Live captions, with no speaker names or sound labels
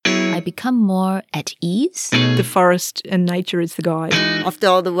become more at ease. The forest and nature is the guide. After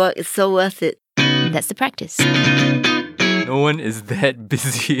all the work, it's so worth it. That's the practice. No one is that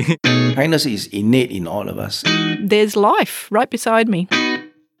busy. Kindness is innate in all of us. There's life right beside me.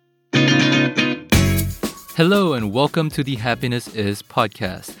 Hello and welcome to the Happiness Is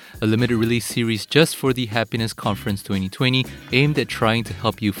podcast, a limited release series just for the Happiness Conference 2020 aimed at trying to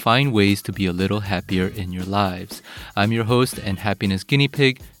help you find ways to be a little happier in your lives. I'm your host and happiness guinea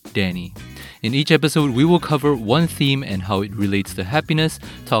pig, Danny. In each episode, we will cover one theme and how it relates to happiness,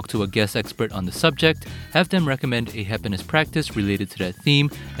 talk to a guest expert on the subject, have them recommend a happiness practice related to that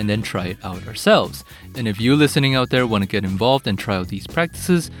theme, and then try it out ourselves. And if you listening out there want to get involved and try out these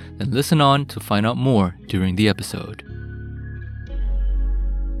practices, then listen on to find out more during the episode.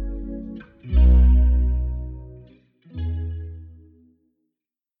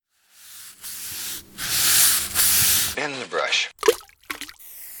 And the brush.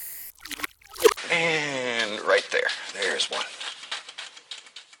 And right there. There's one.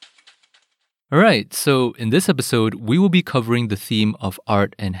 Alright, so in this episode, we will be covering the theme of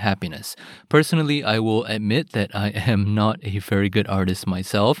art and happiness. Personally, I will admit that I am not a very good artist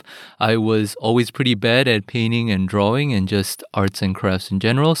myself. I was always pretty bad at painting and drawing and just arts and crafts in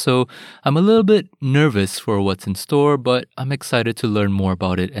general, so I'm a little bit nervous for what's in store, but I'm excited to learn more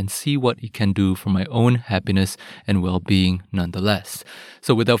about it and see what it can do for my own happiness and well-being nonetheless.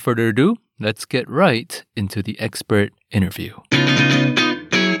 So without further ado, let's get right into the expert interview.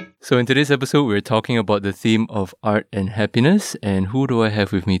 So in today's episode, we're talking about the theme of art and happiness. And who do I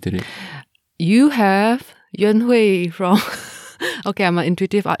have with me today? You have Yuan Hui from... Okay, I'm an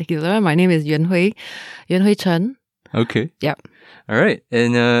intuitive art healer. My name is Yuan Hui Chen. Okay. Yep. All right.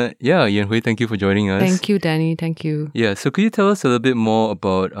 And Yuan Hui, thank you for joining us. Thank you, Danny. Thank you. Yeah. So could you tell us a little bit more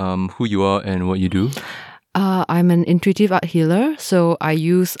about who you are and what you do? I'm an intuitive art healer, so I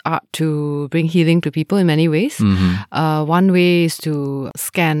use art to bring healing to people in many ways. Mm-hmm. One way is to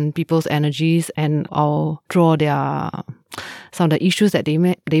scan people's energies and I'll draw some of the issues that they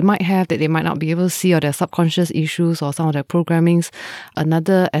might have that they might not be able to see, or their subconscious issues or some of their programmings.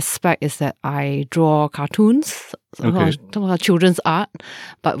 Another aspect is that I draw cartoons, some of children's art,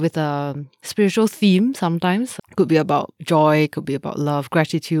 but with a spiritual theme sometimes. Could be about joy, could be about love,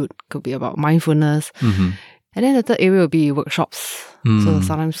 gratitude, could be about mindfulness. Mm-hmm. And then the third area will be workshops. So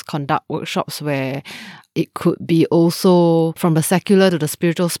sometimes conduct workshops where it could be also from the secular to the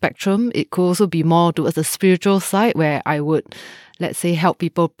spiritual spectrum. It could also be more towards the spiritual side where I would, let's say, help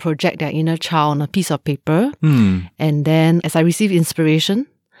people project their inner child on a piece of paper. And then as I receive inspiration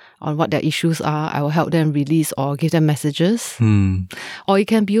on what their issues are, I will help them release or give them messages. Or it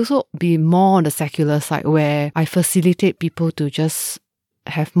can also be more on the secular side where I facilitate people to just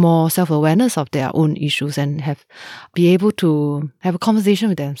have more self-awareness of their own issues and be able to have a conversation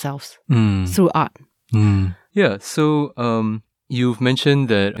with themselves through art. Yeah, so you've mentioned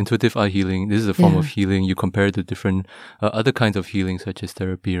that intuitive art healing, this is a form of healing. You compare it to different other kinds of healing, such as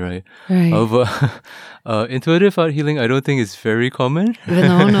therapy, right? Right. Intuitive art healing, I don't think is very common.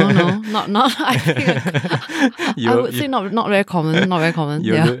 No. Not. I think I would say not very common. Not very common.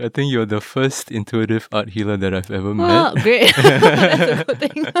 I think you're the first intuitive art healer that I've ever met. Great. That's a good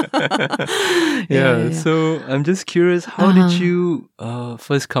thing. Yeah. So I'm just curious, how did you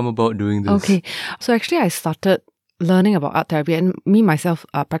first come about doing this? Okay. So actually, I started learning about art therapy, and me myself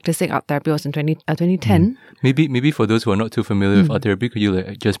practicing art therapy was in 2010. Maybe for those who are not too familiar with art therapy, could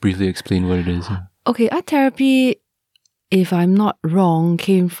you just briefly explain what it is? Okay, art therapy, if I'm not wrong,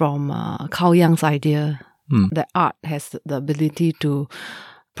 came from Carl Jung's idea that art has the ability to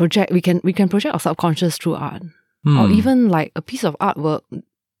project. We can project our subconscious through art, or even like a piece of artwork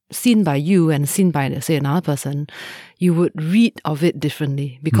seen by you and seen by, say, another person, you would read of it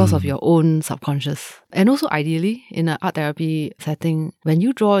differently because of your own subconscious. And also, ideally, in an art therapy setting, when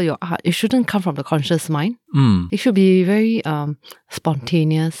you draw your art, it shouldn't come from the conscious mind. It should be very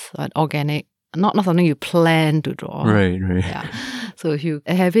spontaneous and organic, not something you plan to draw. Right. Yeah. So if you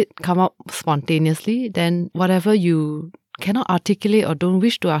have it come up spontaneously, then whatever you cannot articulate or don't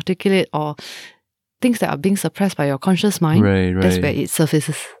wish to articulate, or things that are being suppressed by your conscious mind, that's where it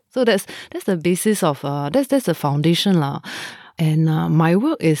surfaces. So that's the basis of that's the foundation lah. And my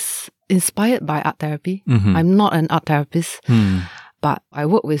work is inspired by art therapy. I'm not an art therapist, but I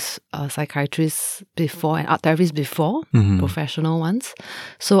work with psychiatrists before and art therapists before, professional ones.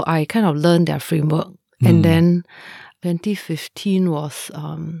 So I kind of learned their framework, and then 2015 was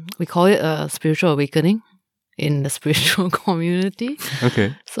we call it a spiritual awakening in the spiritual community.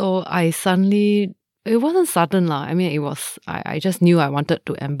 Okay. So I suddenly. It wasn't sudden lah. I mean, it was, I just knew I wanted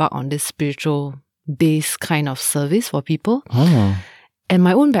to embark on this spiritual based kind of service for people. And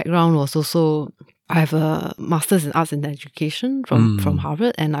my own background was also, I have a master's in arts and education from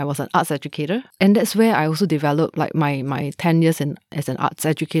Harvard, and I was an arts educator. And that's where I also developed like my 10 years as an arts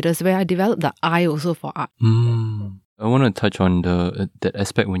educator, is where I developed the eye also for art. I want to touch on that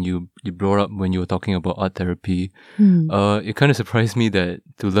aspect when you brought up when you were talking about art therapy. It kind of surprised me to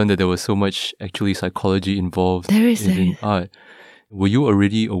learn that there was so much actually psychology involved in art. Were you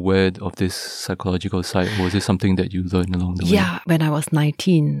already aware of this psychological side, or was it something that you learned along the way? Yeah, when I was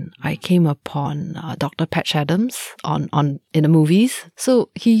 19, I came upon Dr. Patch Adams in the movies. So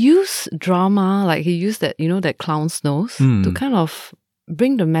he used drama, like he used that, that clown's nose to kind of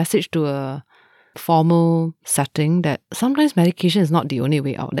bring the message to a formal setting that sometimes medication is not the only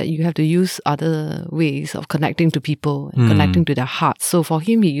way out, that you have to use other ways of connecting to people and connecting to their hearts. So for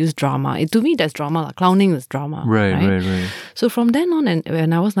him, he used drama. To me, that's drama. Like clowning is drama. Right. So from then on, and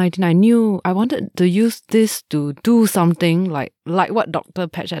when I was 19, I knew I wanted to use this to do something like what Dr.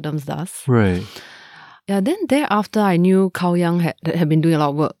 Patch Adams does. Right. Yeah, then thereafter, I knew Carl Jung had been doing a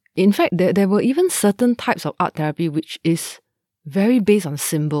lot of work. In fact, there were even certain types of art therapy which is very based on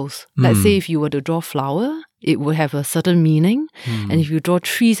symbols. Let's say if you were to draw flower, it would have a certain meaning. And if you draw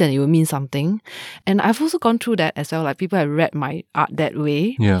trees, then it would mean something. And I've also gone through that as well. Like people have read my art that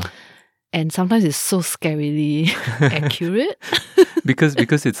way. Yeah. And sometimes it's so scarily accurate. because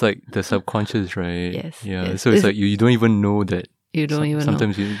it's like the subconscious, right? Yes. Yeah. Yes. So it's like you don't even know that. You don't even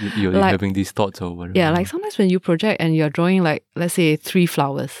sometimes know. You're like, having these thoughts or whatever. Yeah, like sometimes when you project and you're drawing like, let's say 3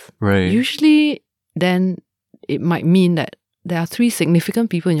 flowers. Right. Usually then it might mean that there are 3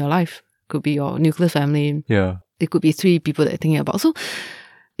 significant people in your life. Could be your nuclear family. Yeah. It could be 3 people that you're thinking about. So,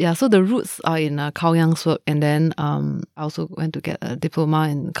 yeah, so the roots are in Carl Jung's work. And then I also went to get a diploma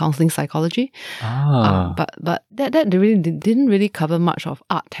in counseling psychology. But that really didn't really cover much of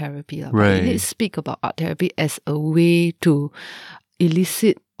art therapy. Right. But it did speak about art therapy as a way to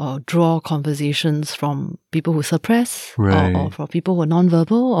elicit or draw conversations from people who suppress, or for people who are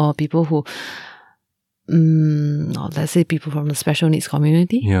nonverbal, or people who or let's say people from the special needs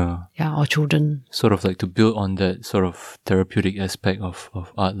community. Yeah, or children. Sort of like to build on that sort of therapeutic aspect of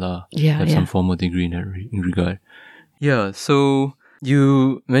art lah. Have some formal degree in that regard. Yeah, so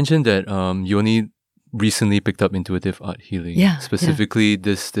you mentioned that you only recently picked up intuitive art healing. Yeah. Specifically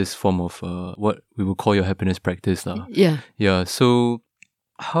this form of what we would call your happiness practice lah. Yeah. Yeah, so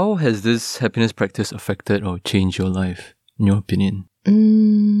how has this happiness practice affected or changed your life, in your opinion?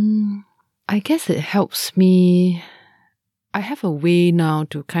 I guess it helps me. I have a way now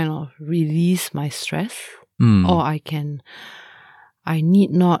to kind of release my stress, or I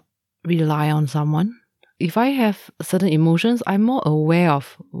need not rely on someone. If I have certain emotions, I'm more aware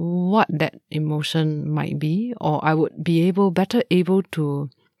of what that emotion might be, or I would be better able to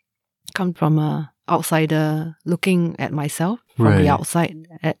come from a outsider looking at myself from the outside.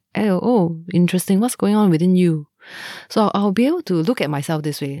 Interesting, what's going on within you? So I'll be able to look at myself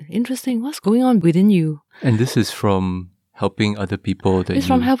this way. Interesting, what's going on within you? And this is from helping other people?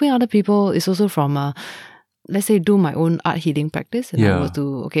 From helping other people. It's also from, let's say, do my own art healing practice. And I will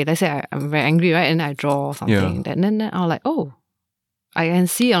do, let's say I'm very angry, right? And I draw something. And then I'm like, I can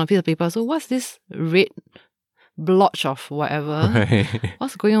see on a piece of paper. So what's this red blotch of whatever?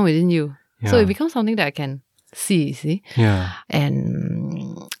 What's going on within you? Yeah. So it becomes something that I can see? Yeah.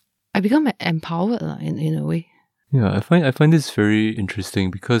 And I become empowered in a way. Yeah, I find this very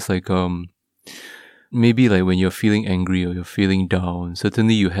interesting because like maybe like when you're feeling angry or you're feeling down,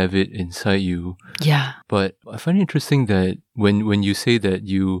 certainly you have it inside you. Yeah. But I find it interesting that when you say that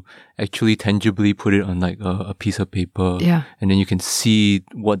you actually tangibly put it on like a piece of paper, and then you can see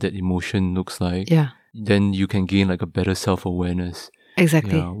what that emotion looks like, then you can gain like a better self-awareness.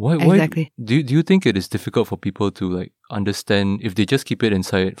 Exactly. Yeah. Why exactly. Do you think it is difficult for people to like understand, if they just keep it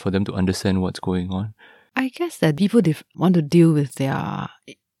inside, for them to understand what's going on? I guess that people want to deal with their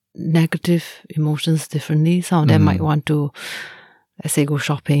negative emotions differently. Some of them might want to, let's say, go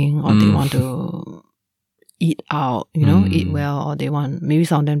shopping, or they want to eat out, eat well, or they want, maybe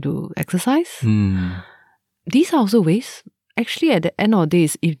some of them to exercise. These are also ways. Actually, at the end of the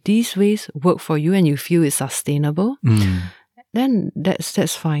day, if these ways work for you and you feel it's sustainable, then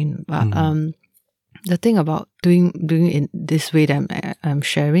that's fine. But the thing about doing it in this way that I'm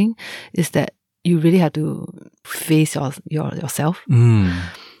sharing is that you really have to face yourself.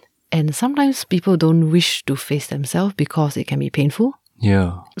 And sometimes people don't wish to face themselves because it can be painful.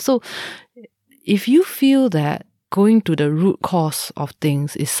 Yeah. So if you feel that going to the root cause of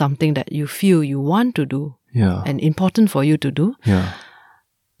things is something that you feel you want to do, and important for you to do,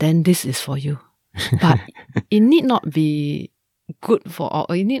 then this is for you. But it need not be good for, or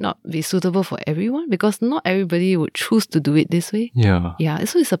it need not be suitable for everyone, because not everybody would choose to do it this way. Yeah. Yeah,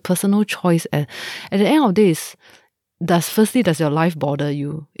 so it's a personal choice. At the end of the day, does your life bother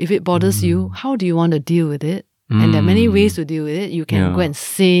you? If it bothers you, how do you want to deal with it? And there are many ways to deal with it. You can go and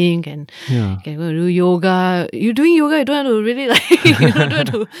sing, and you can go and do yoga. You're doing yoga, you don't have to really don't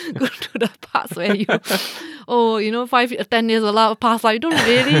have to go to the parts where you 10 years a past life. You don't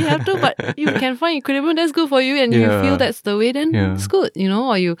really have to, but you can find equilibrium. That's good for you, and you feel that's the way, then it's good,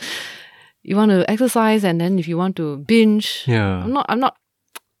 or you want to exercise, and then if you want to binge. I'm not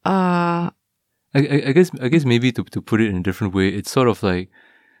I guess maybe to put it in a different way, it's sort of like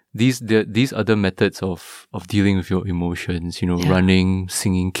these other methods of dealing with your emotions, running,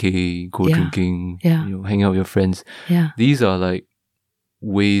 singing K, drinking, hanging out with your friends. These are like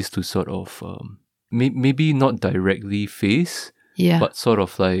ways to sort of maybe not directly face, but sort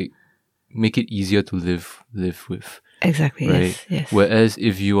of like make it easier to live with. Exactly. Right? Yes. Whereas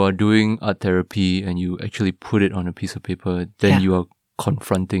if you are doing art therapy and you actually put it on a piece of paper, then you are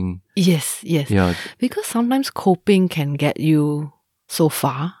confronting. Yes. Yeah. Because sometimes coping can get you so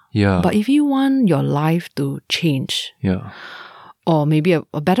far. Yeah. But if you want your life to change, or maybe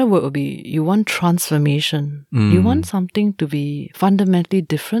a better word would be you want transformation. You want something to be fundamentally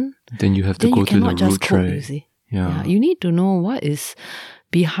different. Then you have to go to the root, right? You see. Yeah. You need to know what is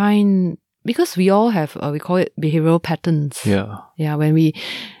behind, because we all have we call it behavioral patterns. Yeah.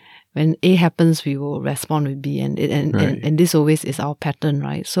 When A happens, we will respond with B, and this always is our pattern,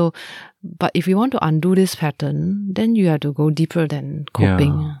 right? So, but if you want to undo this pattern, then you have to go deeper than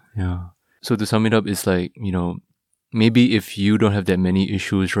coping. Yeah. So to sum it up, it's like, maybe if you don't have that many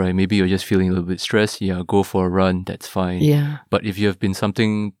issues, right? Maybe you're just feeling a little bit stressed. Yeah, go for a run. That's fine. Yeah. But if there's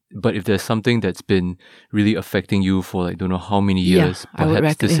something that's been really affecting you for like don't know how many years,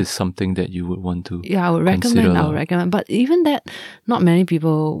 perhaps this is something that you would want to. Yeah, I would recommend. But even that, not many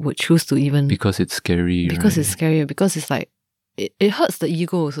people would choose to even, because it's scary. Because it's scary. Because it's like it hurts the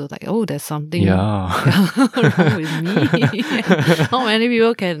ego also. Like, oh, there's something wrong with me. Not many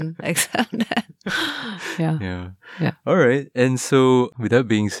people can accept that. Yeah. All right. And so, with that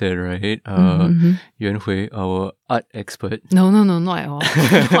being said, right, Yuan Hui, our art expert. No, not at all.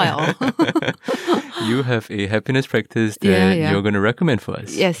 Not at all. You have a happiness practice that you're going to recommend for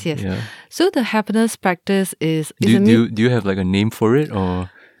us. Yes. Yeah. So the happiness practice is... Do you have like a name for it,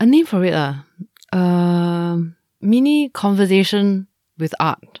 or... A name for it? Mini conversation with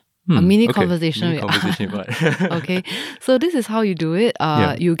art. A mini conversation with art. Okay. So this is how you do it.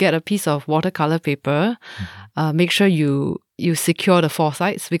 You get a piece of watercolor paper. Make sure you secure the four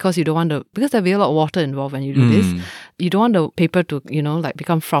sides, because you don't want to, because there'll be a lot of water involved when you do this. You don't want the paper to, like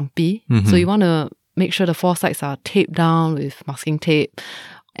become frumpy. So you want to make sure the four sides are taped down with masking tape.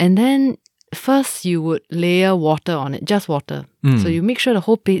 And then first you would layer water on it, just water. So you make sure the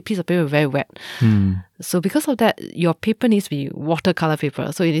whole piece of paper is very wet. So because of that, your paper needs to be watercolor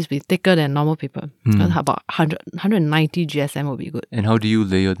paper. So it needs to be thicker than normal paper. About 190 GSM will be good. And how do you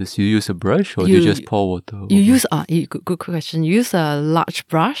layer this? You use a brush, or do you just pour water? You use good question. You use a large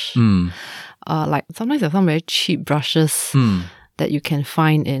brush. Like sometimes there's some very cheap brushes that you can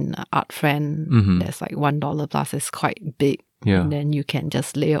find in Art Friend. That's like $1 plus. It's quite big. And then you can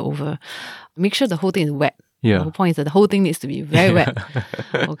just layer over. Make sure the whole thing is wet. The whole point is that the whole thing needs to be very wet.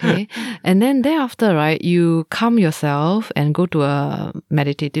 Okay. And then thereafter, right, you calm yourself and go to a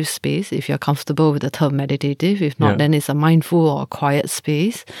meditative space if you're comfortable with the term meditative. If not, then it's a mindful or quiet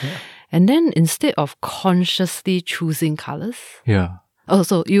space. And then instead of consciously choosing colors. Oh,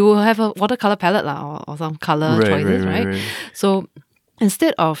 so you will have a watercolor palette or some color choices, right? So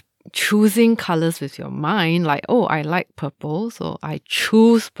instead of choosing colors with your mind, like, oh, I like purple, so I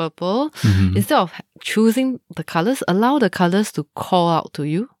choose purple. Instead of choosing the colors, allow the colors to call out to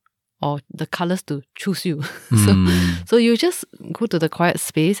you, or the colors to choose you. So you just go to the quiet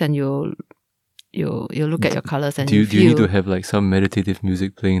space and you look at your colors and do you need to have like some meditative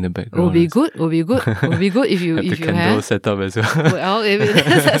music playing in the background? Will be good if you have if the you candle have set up as well. Well, if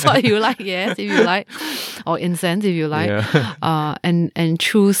that's what you like, yes, if you like, or incense if you like, and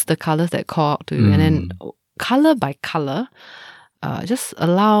choose the colors that call out to you, and then color by color, just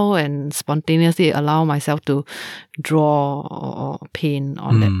allow and spontaneously allow myself to draw or paint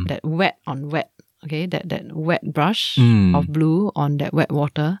on that wet on wet. Okay, that wet brush of blue on that wet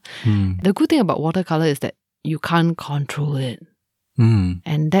water. The good thing about watercolor is that you can't control it.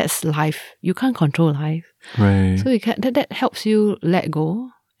 And that's life. You can't control life. Right. So that helps you let go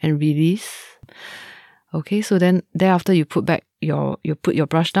and release. Okay, so then thereafter you put your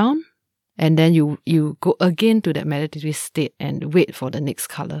brush down, and then you go again to that meditative state and wait for the next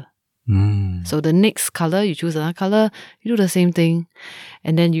color. So the next color, you choose another color, you do the same thing,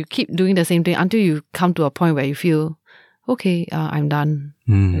 and then you keep doing the same thing until you come to a point where you feel, okay, I'm done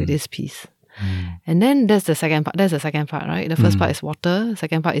with this piece. And then that's the second part. That's the second part, right? The first part is water. The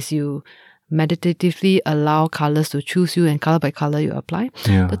second part is you meditatively allow colors to choose you, and color by color you apply.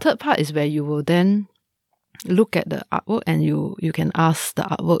 Yeah. The third part is where you will then look at the artwork and you can ask the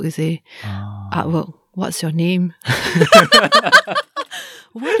artwork, you say, artwork, what's your name?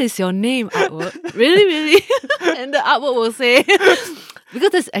 What is your name, artwork? Really? And the artwork will say, because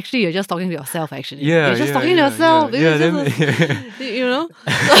that's actually, you're just talking to yourself, actually. Yeah, you're just talking to yourself. You know? So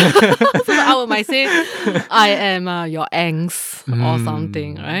the artwork might say, I am your angst or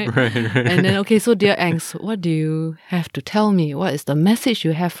something, right? Right. And then, okay, so dear angst, what do you have to tell me? What is the message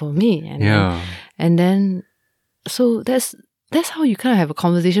you have for me? And then, so that's how you kind of have a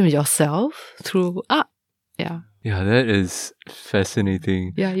conversation with yourself through art. Yeah. Yeah, that is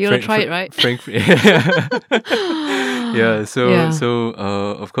fascinating. Yeah, you want to try it, right? Yeah, so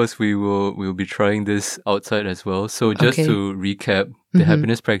of course we'll be trying this outside as well. So just to recap, the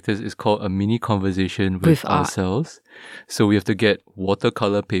happiness practice is called a mini conversation with ourselves. So we have to get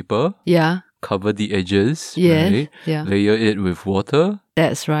watercolor paper. Yeah. Cover the edges. Yes. Right? Yeah. Layer it with water.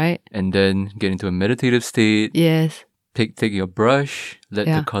 That's right. And then get into a meditative state. Yes. Take your brush, let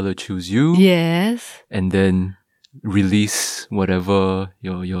the color choose you. Yes. And then release whatever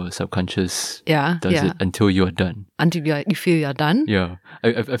your subconscious does it until you're done. Until you feel you're done. Yeah.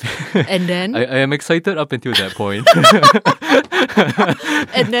 And then? I am excited up until that point.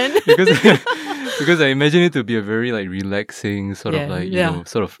 And then? because I imagine it to be a very like relaxing sort of like, you know,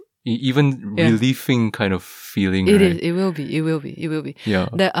 sort of even relieving kind of feeling. It right? is. It will be. Yeah.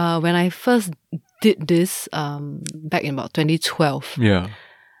 That when I first did this back in about 2012, I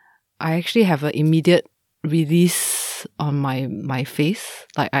actually have an immediate release on my face.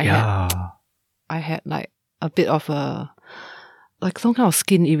 Like I had like a bit of like some kind of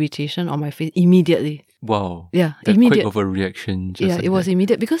skin irritation on my face immediately. Wow. Yeah, that immediate. Quick of a reaction. It was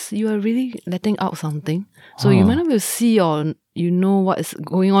immediate because you are really letting out something. So you might not be able to see or you know what is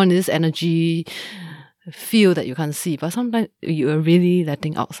going on in this energy field that you can't see, but sometimes you are really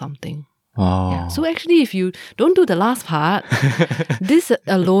letting out something. Wow. Yeah. So actually, if you don't do the last part, this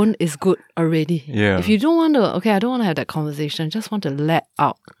alone is good already. Yeah. If you don't want to, I don't want to have that conversation, just want to let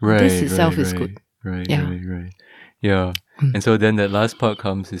out. This itself is good. Right. Yeah. And so then that last part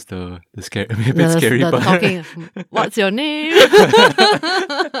comes is the scary, a bit scary part. Talking, what's your name?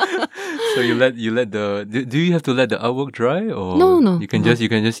 So you let the do you have to let the artwork dry or no you can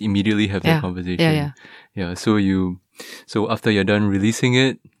just immediately have that conversation. Yeah. So after you're done releasing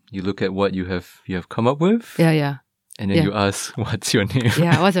it, you look at what you have come up with. Yeah. And then you ask, what's your name?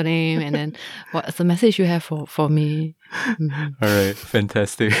 Yeah, what's your name? And then what's the message you have for me? All right,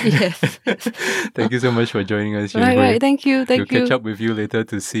 fantastic. Yes. Thank you so much for joining us. Right. Thank you. We'll catch up with you later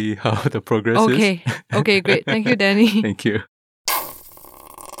to see how the progress is. Okay, great. Thank you, Danny. Thank you.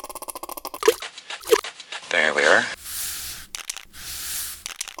 There we are.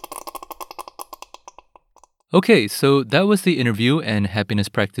 Okay, so that was the interview and happiness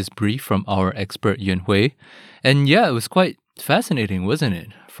practice brief from our expert Yuen Hui. And yeah, it was quite fascinating, wasn't it?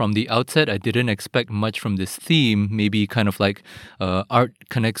 From the outset, I didn't expect much from this theme, maybe kind of like art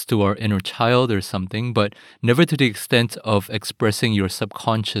connects to our inner child or something, but never to the extent of expressing your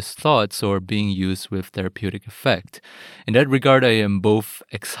subconscious thoughts or being used with therapeutic effect. In that regard, I am both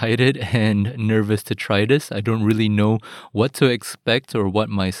excited and nervous to try this. I don't really know what to expect or what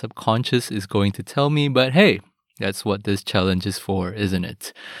my subconscious is going to tell me, but hey, that's what this challenge is for, isn't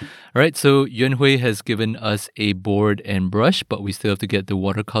it? All right, so Yuen Hui has given us a board and brush, but we still have to get the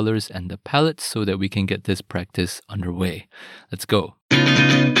watercolors and the palettes so that we can get this practice underway. Let's go.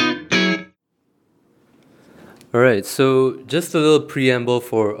 All right, so just a little preamble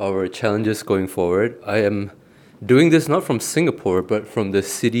for our challenges going forward. I am doing this not from Singapore, but from the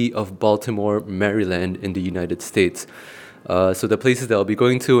city of Baltimore, Maryland in the United States. So the places that I'll be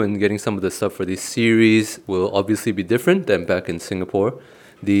going to and getting some of the stuff for this series will obviously be different than back in Singapore.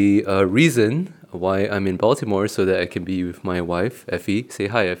 The reason why I'm in Baltimore is so that I can be with my wife, Effie. Say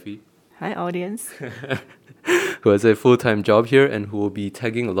hi, Effie. Hi, audience. Who has a full-time job here and who will be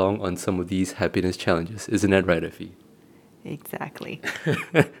tagging along on some of these happiness challenges. Isn't that right, Effie? Exactly.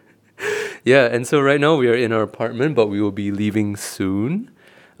 Yeah, and so right now we are in our apartment, but we will be leaving soon.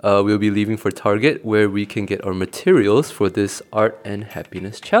 We'll be leaving for Target, where we can get our materials for this art and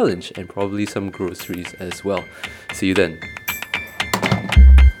happiness challenge, and probably some groceries as well. See you then.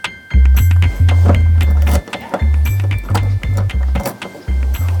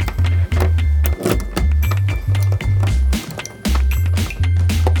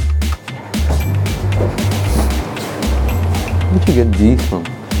 you get these from?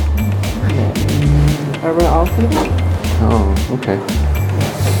 Urban Outfitters. Oh, okay.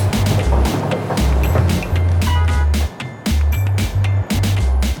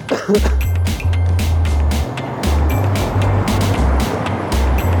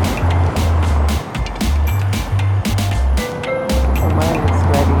 Mine is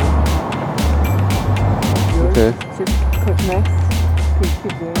ready. Okay. Should cook next.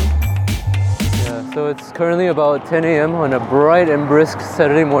 Keep doing. Yeah, so it's currently about 10 a.m. on a bright and brisk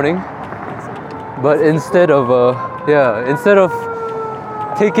Saturday morning. But instead of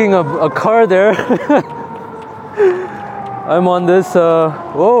taking a car there, I'm on this.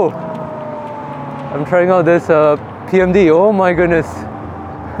 I'm trying out this PMD. Oh my goodness.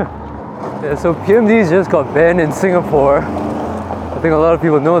 Yeah, so PMDs just got banned in Singapore. I think a lot of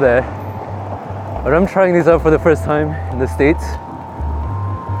people know that. But I'm trying these out for the first time in the States.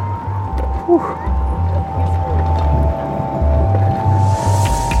 Whew.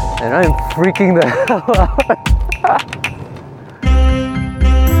 And I'm freaking the hell out.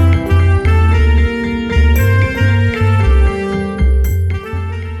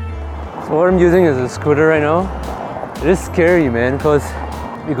 So what I'm using is a scooter right now. It is scary, man, because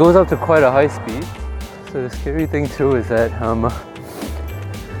it goes up to quite a high speed. So the scary thing too is that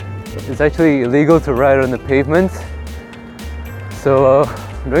it's actually illegal to ride on the pavement. So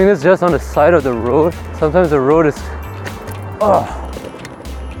I'm doing this just on the side of the road. Sometimes the road is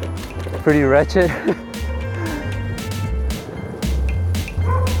pretty wretched.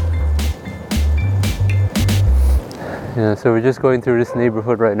 Yeah, so we're just going through this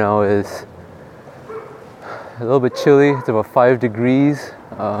neighborhood right now. Is a little bit chilly. It's about 5 degrees,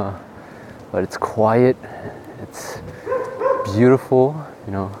 but it's quiet. It's beautiful.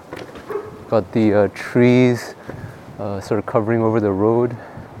 You know, got the trees sort of covering over the road.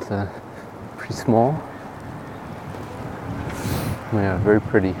 It's pretty small. Yeah, very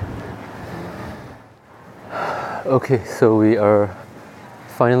pretty. Okay, so we are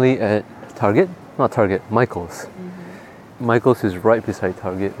finally at Target. Not Target, Michael's. Michael's is right beside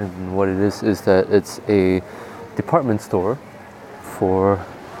Target, and what it is that it's a department store for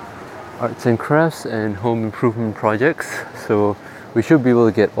arts and crafts and home improvement projects. So we should be able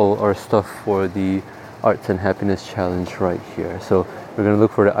to get all our stuff for the Arts and Happiness Challenge right here. So we're gonna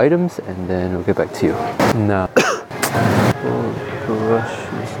look for the items and then we'll get back to you. Now,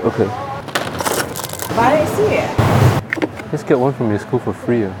 brushes. Okay. Why did I see it? Just get one from your school for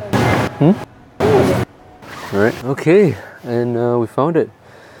free. Alright, okay, and we found it.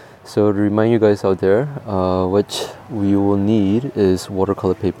 So to remind you guys out there, what we will need is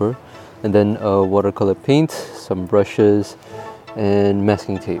watercolor paper, and then watercolor paint, some brushes, and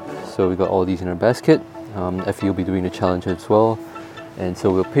masking tape. So we got all these in our basket. Effie will be doing the challenge as well, and so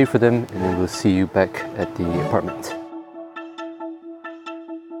we'll pay for them, and then we'll see you back at the apartment.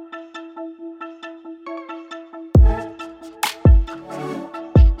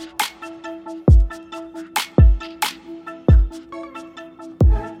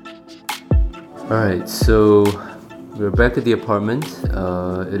 Alright, so we're back at the apartment.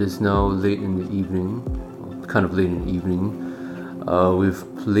 It is now late in the evening, kind of late in the evening. We've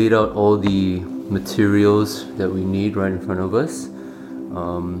laid out all the materials that we need right in front of us.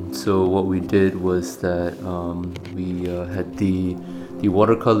 So what we did was that we had the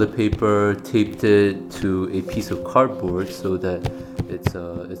watercolor paper, taped it to a piece of cardboard so that it's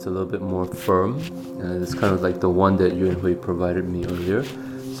a little bit more firm. It's kind of like the one that Yuan Hui provided me earlier.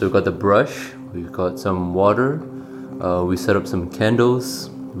 So we've got the brush, we've got some water, we set up some candles,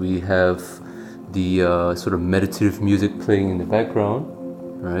 we have the sort of meditative music playing in the background,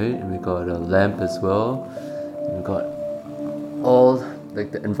 right? And we got a lamp as well. And we got all,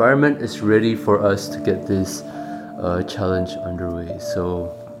 like, the environment is ready for us to get this challenge underway.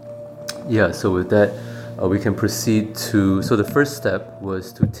 So yeah, so with that, we can proceed to, so the first step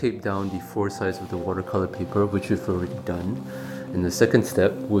was to tape down the 4 sides of the watercolor paper, which we've already done. And the second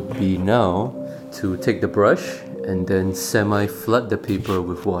step would be now to take the brush and then semi-flood the paper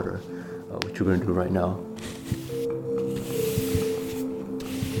with water, which we're going to do right now.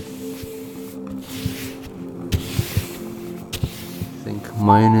 I think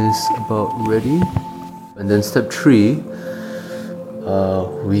mine is about ready. And then step 3,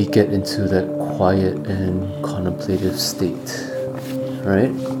 we get into that quiet and contemplative state,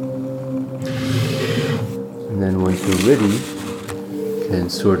 right? And then once you're ready, and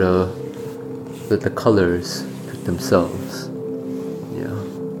sort of let the colors pick themselves. Yeah.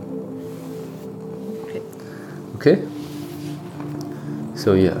 Okay.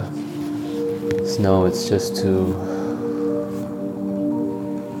 So yeah. So now it's just to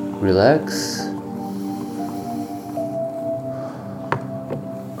relax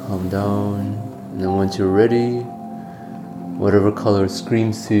calm down, and then once you're ready, whatever color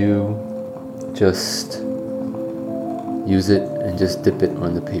screams to you, just use it and just dip it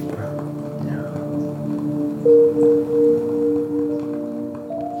on the paper.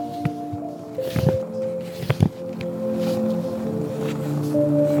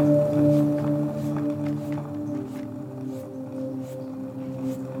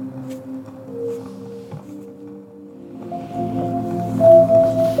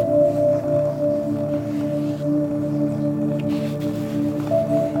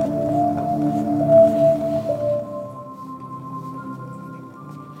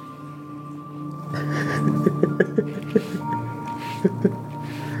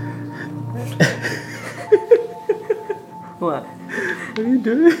 What? What are you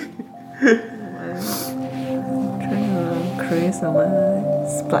doing? I'm trying to create some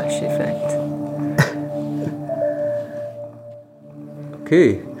splash effect.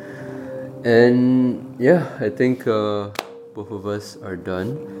 Okay, and yeah, I think both of us are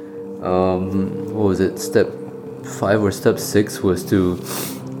done. What was it? Step 5 or step 6 was to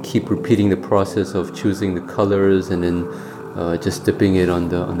keep repeating the process of choosing the colors and then just dipping it on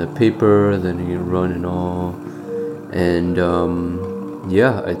the paper, then you run and all. And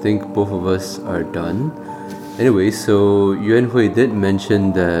yeah, I think both of us are done. Anyway, so Yuan Hui did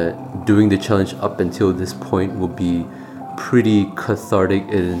mention that doing the challenge up until this point will be pretty cathartic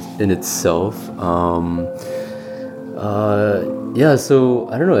in itself. Yeah, so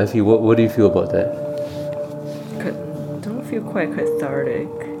I don't know, Effie, what do you feel about that? Don't feel quite cathartic.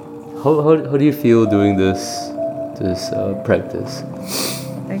 How do you feel doing this practice?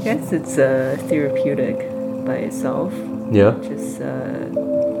 I guess it's therapeutic by itself. Yeah. Just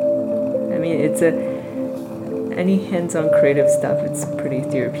I mean, it's any hands-on creative stuff. It's pretty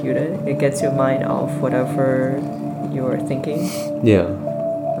therapeutic. It gets your mind off whatever you're thinking. Yeah.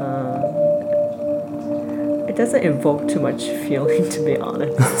 It doesn't evoke too much feeling, to be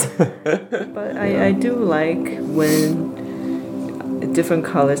honest. But I do like when different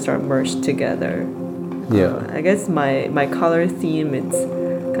colors are merged together. Yeah. I guess my color theme, it's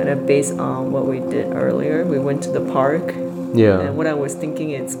kind of based on what we did earlier. We went to the park. Yeah. And what I was thinking,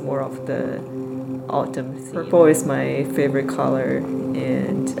 it's more of the autumn theme. Purple is my favorite color,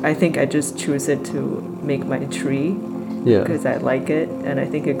 and I think I just choose it to make my tree. Yeah. Because I like it, and I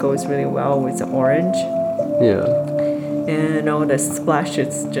think it goes really well with the orange. Yeah. And all the splash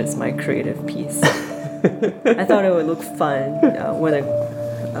is just my creative piece. I thought it would look fun when the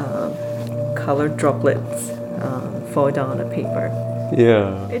colored droplets fall down on the paper.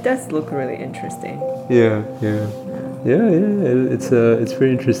 Yeah. It does look really interesting. Yeah. It's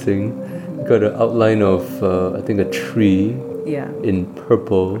very interesting. Got an outline of I think a tree. Yeah. In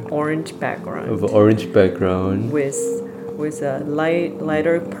purple. Orange background. Of orange background. With a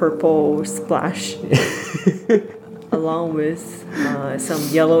lighter purple splash, along with some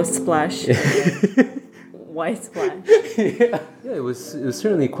yellow splash and white splash. Yeah, it was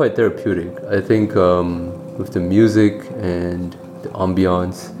certainly quite therapeutic. I think with the music and the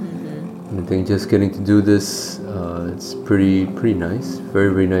ambiance, I think just getting to do this, it's pretty nice.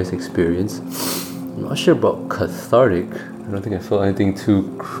 Very nice experience. I'm not sure about cathartic. I don't think I felt anything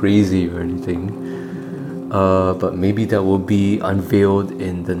too crazy or anything. But maybe that will be unveiled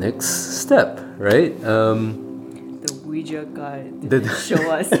in the next step, right? The Ouija guide didn't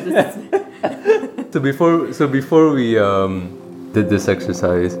show us this. So before we did this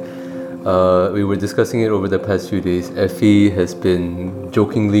exercise, we were discussing it over the past few days. Effie has been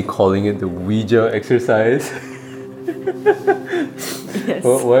jokingly calling it the Ouija exercise. Yes.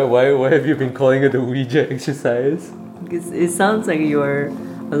 Why have you been calling it the Ouija exercise? Because it sounds like you're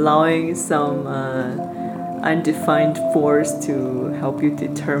allowing some undefined force to help you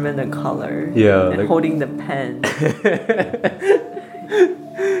determine the color. Yeah. And holding the pen.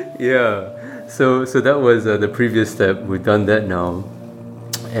 Yeah. So that was the previous step. We've done that now.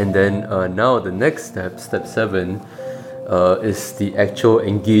 And then now the next step, step 7, is the actual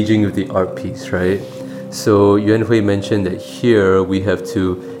engaging with the art piece, right? So Yuan Hui mentioned that here we have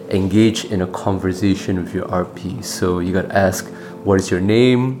to engage in a conversation with your art piece. So you got to ask, what is your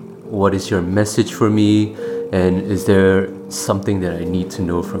name? What is your message for me? And is there something that I need to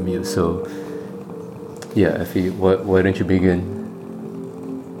know from you? So yeah, Effie, why don't you begin?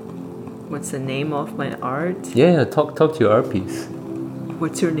 What's the name of my art? Yeah, talk to your art piece.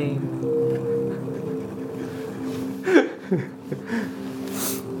 What's your name?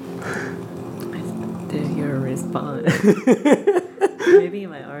 I didn't hear a response. Maybe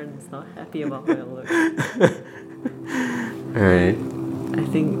my art is not happy about my look. Alright. I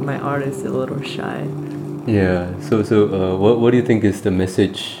think my art is a little shy. Yeah. So what do you think is the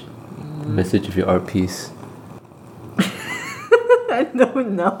message message of your art piece? I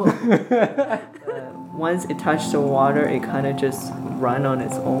don't know. Once it touched the water, it kind of just run on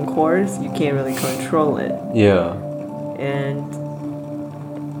its own course. You can't really control it. Yeah. And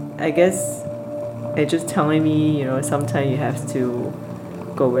I guess it's just telling me, sometimes you have to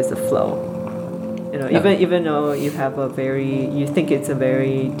go with the flow. Even though you have you think it's a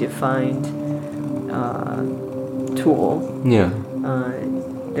very defined tool. Yeah.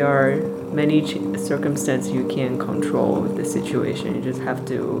 There are many circumstances you can't control the situation. You just have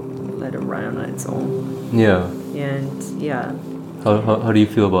to let it run on its own. Yeah. And yeah. How do you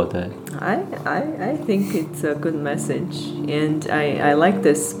feel about that? I think it's a good message, and I like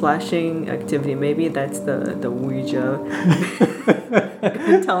the splashing activity. Maybe that's the Ouija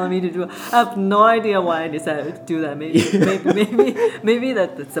telling me to do. I have no idea why I decided to do that. Maybe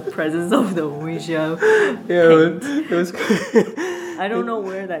that's the presence of the Ouija. Yeah, it was. I don't know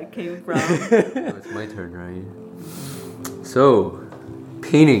where that came from. It's my turn, right? So,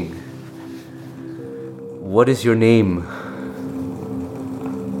 painting. What is your name?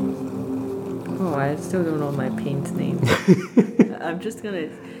 Oh, I still don't know my paint's name. I'm just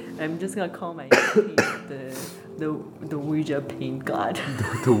gonna call my paint the Ouija paint god.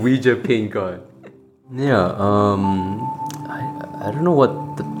 The Ouija paint god. Yeah. I don't know what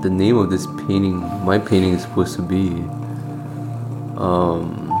the name of this painting, my painting, is supposed to be.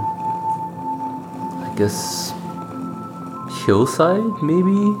 I guess hillside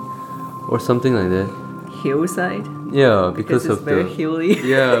maybe, or something like that. Hillside. Yeah, because it's of very the hilly.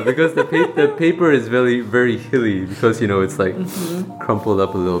 Yeah, because the paper is very very hilly because it's like crumpled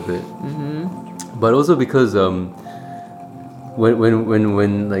up a little bit. But also because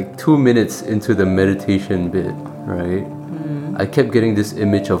when like 2 minutes into the meditation bit, right? I kept getting this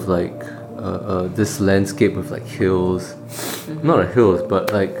image of like this landscape with like hills, not hills,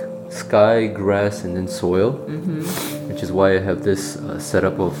 but like sky, grass, and then soil, which is why I have this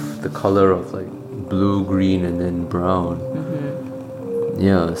setup of the color of like blue, green, and then brown.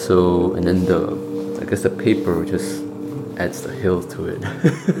 Yeah, so and then I guess the paper just adds the hill to it.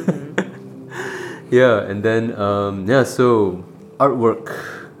 Yeah, and then so artwork.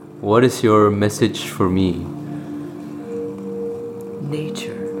 What is your message for me?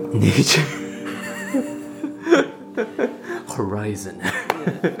 Nature. Horizon.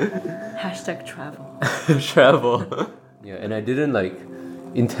 Hashtag travel. Travel. Yeah, and I didn't like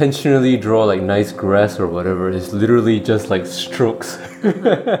intentionally draw like nice grass or whatever. It's literally just like strokes.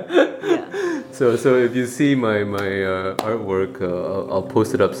 Yeah. So if you see my artwork, I'll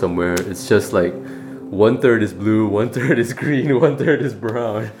post it up somewhere. It's just like 1/3 is blue, 1/3 is green, 1/3 is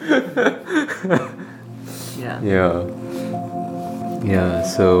brown. Yeah. Yeah,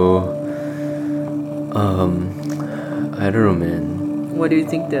 so I don't know, man. What do you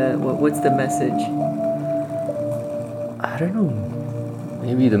think what's the message? I don't know.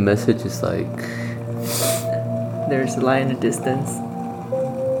 Maybe the message is like There's a light in the distance.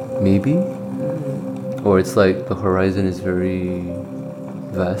 maybe, or it's like the horizon is very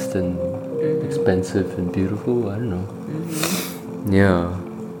vast and expensive and beautiful. I don't know. Yeah.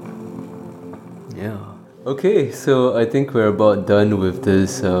 Okay, so I think we're about done with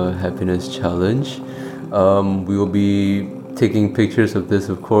this happiness challenge. We will be taking pictures of this,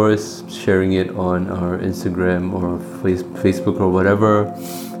 of course, sharing it on our Instagram or Facebook or whatever,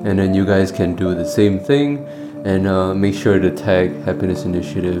 and then you guys can do the same thing and make sure to tag Happiness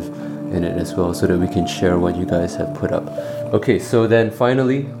Initiative in it as well so that we can share what you guys have put up. Okay, so then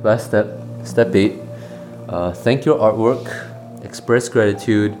finally, last step 8, thank your artwork, express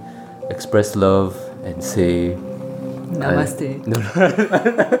gratitude, express love, and say Namaste.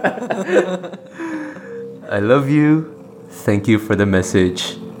 I love you, thank you for the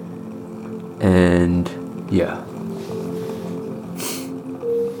message, and yeah.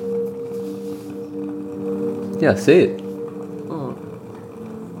 Yeah, say it. Oh.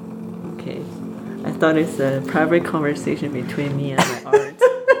 Okay. I thought it's a private conversation between me and my art.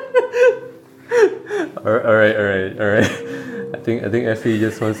 All right. I think Effie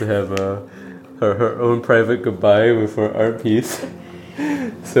just wants to have her own private goodbye with her art piece.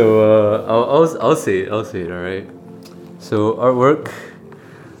 So I'll say it. All right. So artwork,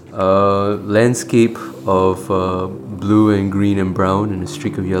 landscape of blue and green and brown and a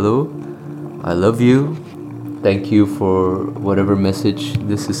streak of yellow. I love you. Thank you for whatever message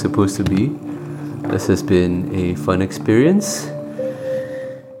this is supposed to be. This has been a fun experience.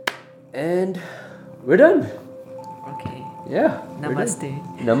 And we're done. Okay. Yeah. Namaste.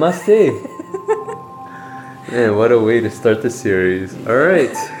 Namaste. Man, what a way to start the series. All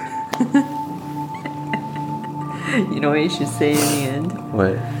right. You know what you should say in the end?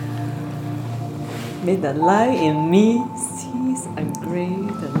 What? May the light in me sees and gray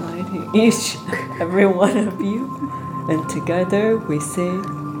the light in each, every one of you. And together we say,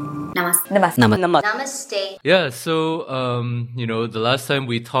 Namaste. Yeah, so, the last time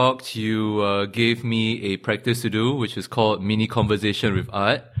we talked, you gave me a practice to do, which is called Mini Conversation with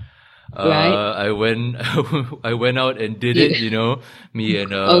Art. Right. I went out and did it, me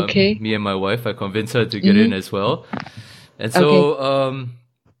and my wife. I convinced her to get in as well. And so,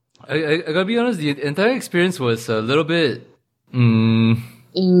 I gotta be honest, the entire experience was a little bit, a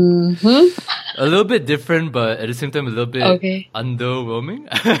little bit different, but at the same time a little bit underwhelming.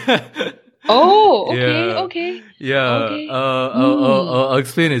 Okay. Yeah. Okay. I'll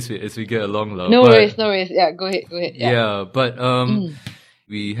explain as we get along, love. No worries. Yeah, go ahead. Yeah, but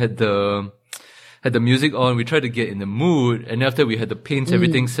we had the music on. We tried to get in the mood, and after we had the paints,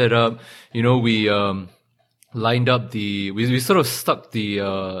 everything set up. We lined up we sort of stuck the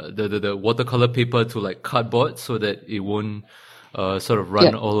watercolor paper to like cardboard so that it won't sort of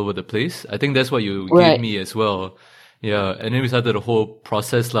run all over the place. I think that's what you gave me as well. Yeah, and then we started the whole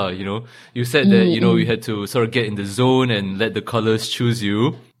process lah. You said that you had to sort of get in the zone and let the colors choose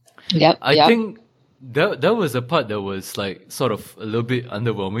you. I think that was the part that was like sort of a little bit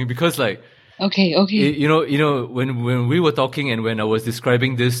underwhelming because like when we were talking and when I was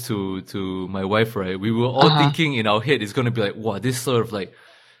describing this to my wife, right, we were all thinking in our head it's gonna be like, wow, this sort of like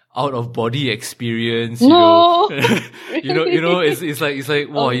out of body experience, it's like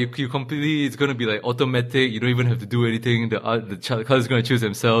wow, you completely, it's gonna be like automatic, you don't even have to do anything, the color's gonna choose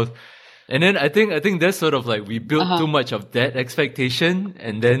themselves. And then I think that's sort of like we built too much of that expectation,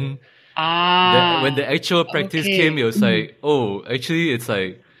 and then when the actual practice came, it was like, oh, actually it's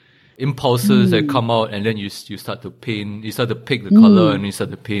like impulses that come out, and then you start to paint, you start to pick the color, and you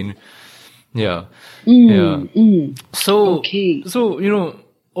start to paint. So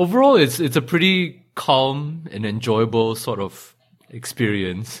overall it's a pretty calm and enjoyable sort of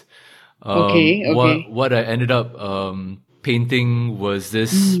experience. What I ended up painting was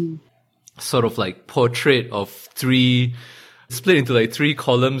this sort of like portrait of split into like three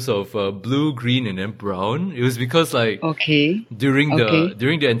columns of blue, green, and then brown. It was because like during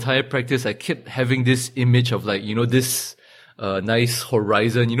the entire practice, I kept having this image of like this nice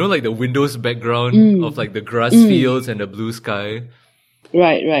horizon, like the Windows background of like the grass fields and the blue sky.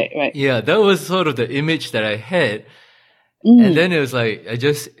 Right. Yeah, that was sort of the image that I had. And then it was like I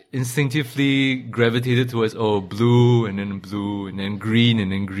just instinctively gravitated towards blue and then green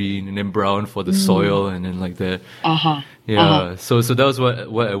and then green and then brown for the soil and then like that. So that was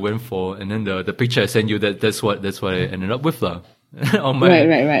what I went for, and then the picture I sent you, that's what I ended up with lah. On my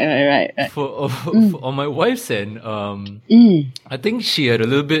right. On my wife's end, I think she had a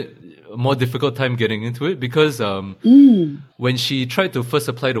little bit more difficult time getting into it because when she tried to first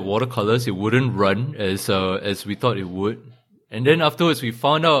apply the watercolors, it wouldn't run as we thought it would. And then afterwards we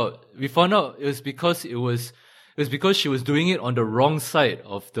found out it was because she was doing it on the wrong side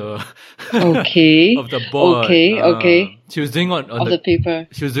of the of the board. She was doing it on the paper.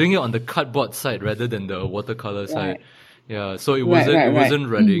 She was doing it on the cardboard side rather than the watercolor side. Yeah, so it wasn't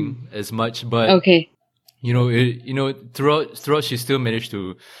running as much, but throughout she still managed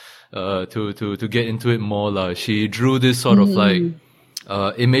to get into it more lah. She drew this sort of like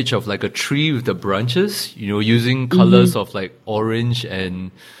image of like a tree with the branches, using colors of like orange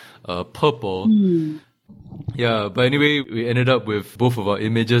and purple. Yeah, but anyway, we ended up with both of our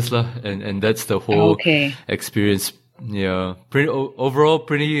images lah, and that's the whole experience. Yeah, overall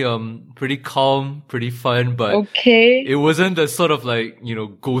pretty calm, pretty fun, but it wasn't the sort of like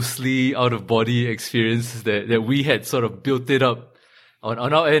ghostly out of body experience that we had sort of built it up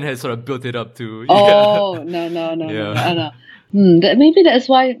on our end, had sort of built it up to. No. Maybe that's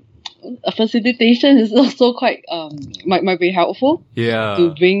why a facilitation is also quite might be helpful. Yeah. To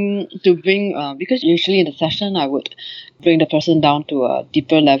bring because usually in the session I would bring the person down to a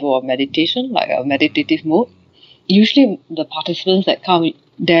deeper level of meditation, like a meditative mode. Usually the participants that come,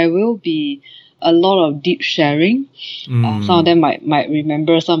 there will be a lot of deep sharing. Some of them might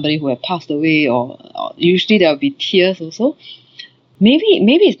remember somebody who had passed away, or usually there will be tears also. Maybe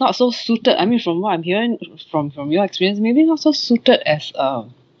it's not so suited. I mean, from what I'm hearing from your experience, maybe not so suited as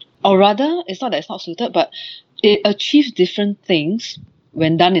or rather, it's not that it's not suited, but it achieves different things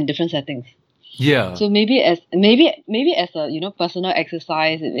when done in different settings. Yeah. So maybe as a personal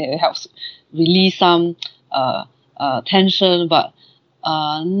exercise, it helps release some tension, but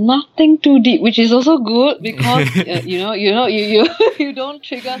nothing too deep, which is also good because you don't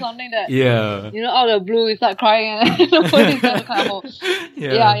trigger something that out of the blue you start crying and nobody's gonna come home.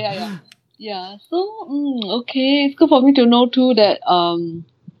 Yeah. So okay, it's good for me to know too that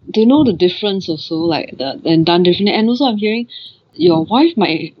to know the difference also, like and done differently. And also I'm hearing your wife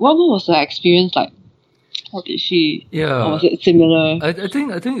what was her experience like? How did she? Yeah. Or was it similar? I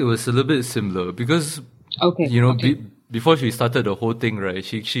think it was a little bit similar because before she started the whole thing, right?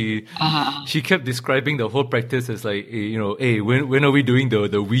 She kept describing the whole practice as like, hey, when are we doing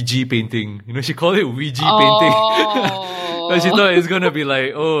the Ouija painting? She called it Ouija painting. But she thought it's gonna be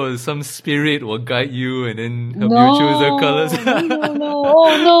like, some spirit will guide you and then help you choose the colors. No.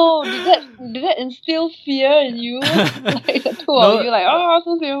 Oh no! Did that instill fear in you? Like the two of you, like,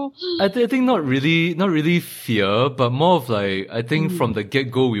 so fearful. I think not really fear, but more of like, I think from the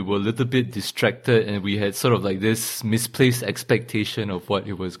get-go we were a little bit distracted and we had sort of like this misplaced expectation of what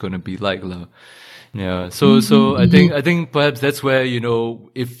it was gonna be like, lah. Yeah. So I think perhaps that's where,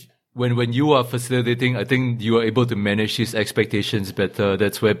 if when you are facilitating, I think you are able to manage these expectations better.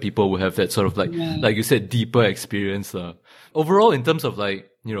 That's where people will have that sort of like you said, deeper experience. Overall, in terms of like,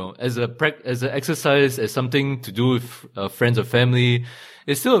 as an exercise, as something to do with friends or family,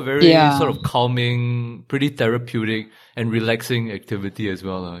 it's still a very sort of calming, pretty therapeutic and relaxing activity as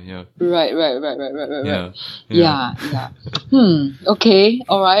well. Yeah. Right. Yeah. Okay.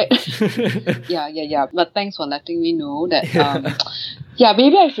 All right. Yeah. But thanks for letting me know that. Yeah,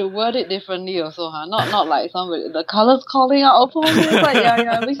 maybe I should word it differently also, huh? Not like somebody, the colors calling out upon me. It's like,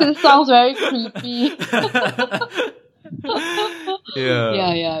 it makes it sounds very creepy.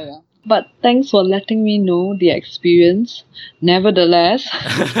 Yeah. But thanks for letting me know the experience. Nevertheless,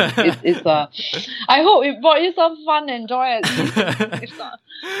 it's I hope it brought you some fun and joy at least. If not,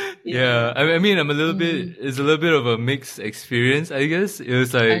 yeah. I mean, I'm a little bit. It's a little bit of a mixed experience, I guess. It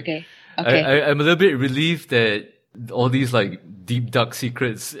was like, okay. I'm a little bit relieved that all these like deep dark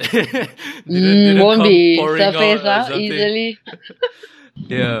secrets didn't won't come be pouring surface out easily.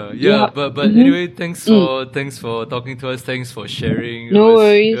 Yeah. But anyway, thanks for talking to us. Thanks for sharing.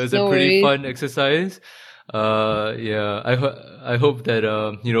 It was a pretty fun exercise. I hope that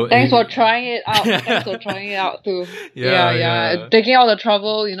Thanks for trying it out. Thanks for trying it out too. Yeah. Taking out the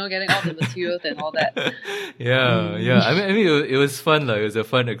trouble, getting all the materials and all that. Yeah. I mean, it was fun. It was a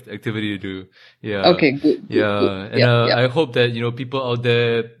fun activity to do. Yeah. Okay. Good. Yeah. Good. And I hope that people out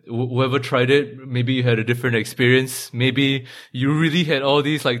there, whoever tried it, maybe you had a different experience. Maybe you really had all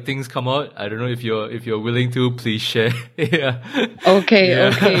these like things come out. I don't know if you're willing to, please share. Yeah. Okay.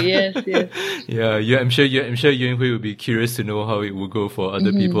 Yes. Yeah. I'm sure Yuan Hui will be curious to know how it will go for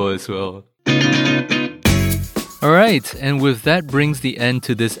other people as well. All right, and with that brings the end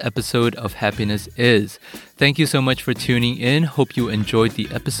to this episode of Happiness Is. Thank you so much for tuning in. Hope you enjoyed the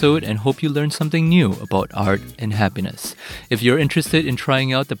episode and hope you learned something new about art and happiness. If you're interested in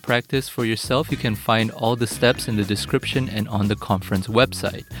trying out the practice for yourself, you can find all the steps in the description and on the conference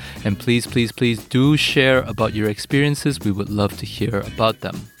website. And please do share about your experiences. We would love to hear about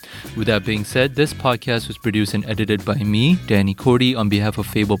them. With that being said, this podcast was produced and edited by me, Danny Cordy, on behalf of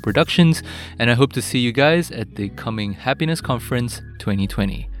Fable Productions, and I hope to see you guys at the coming Happiness Conference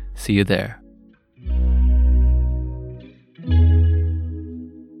 2020. See you there.